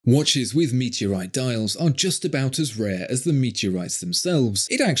Watches with meteorite dials are just about as rare as the meteorites themselves.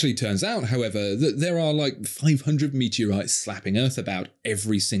 It actually turns out, however, that there are like 500 meteorites slapping Earth about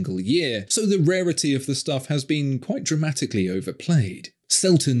every single year, so the rarity of the stuff has been quite dramatically overplayed.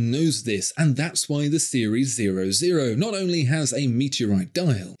 Selten knows this, and that's why the Series 00 not only has a meteorite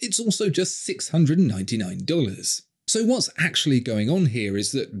dial, it's also just $699. So what's actually going on here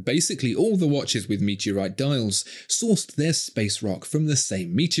is that basically all the watches with meteorite dials sourced their space rock from the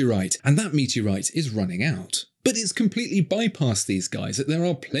same meteorite, and that meteorite is running out. But it's completely bypassed these guys that there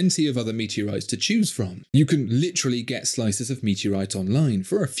are plenty of other meteorites to choose from. You can literally get slices of meteorite online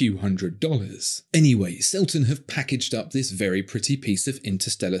for a few $100s. Anyway, Selten have packaged up this very pretty piece of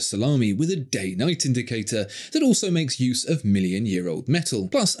interstellar salami with a day-night indicator that also makes use of million-year-old metal,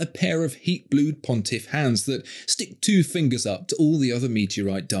 plus a pair of heat-blued pontiff hands that stick 2 fingers up to all the other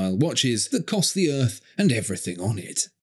meteorite dial watches that cost the Earth and everything on it.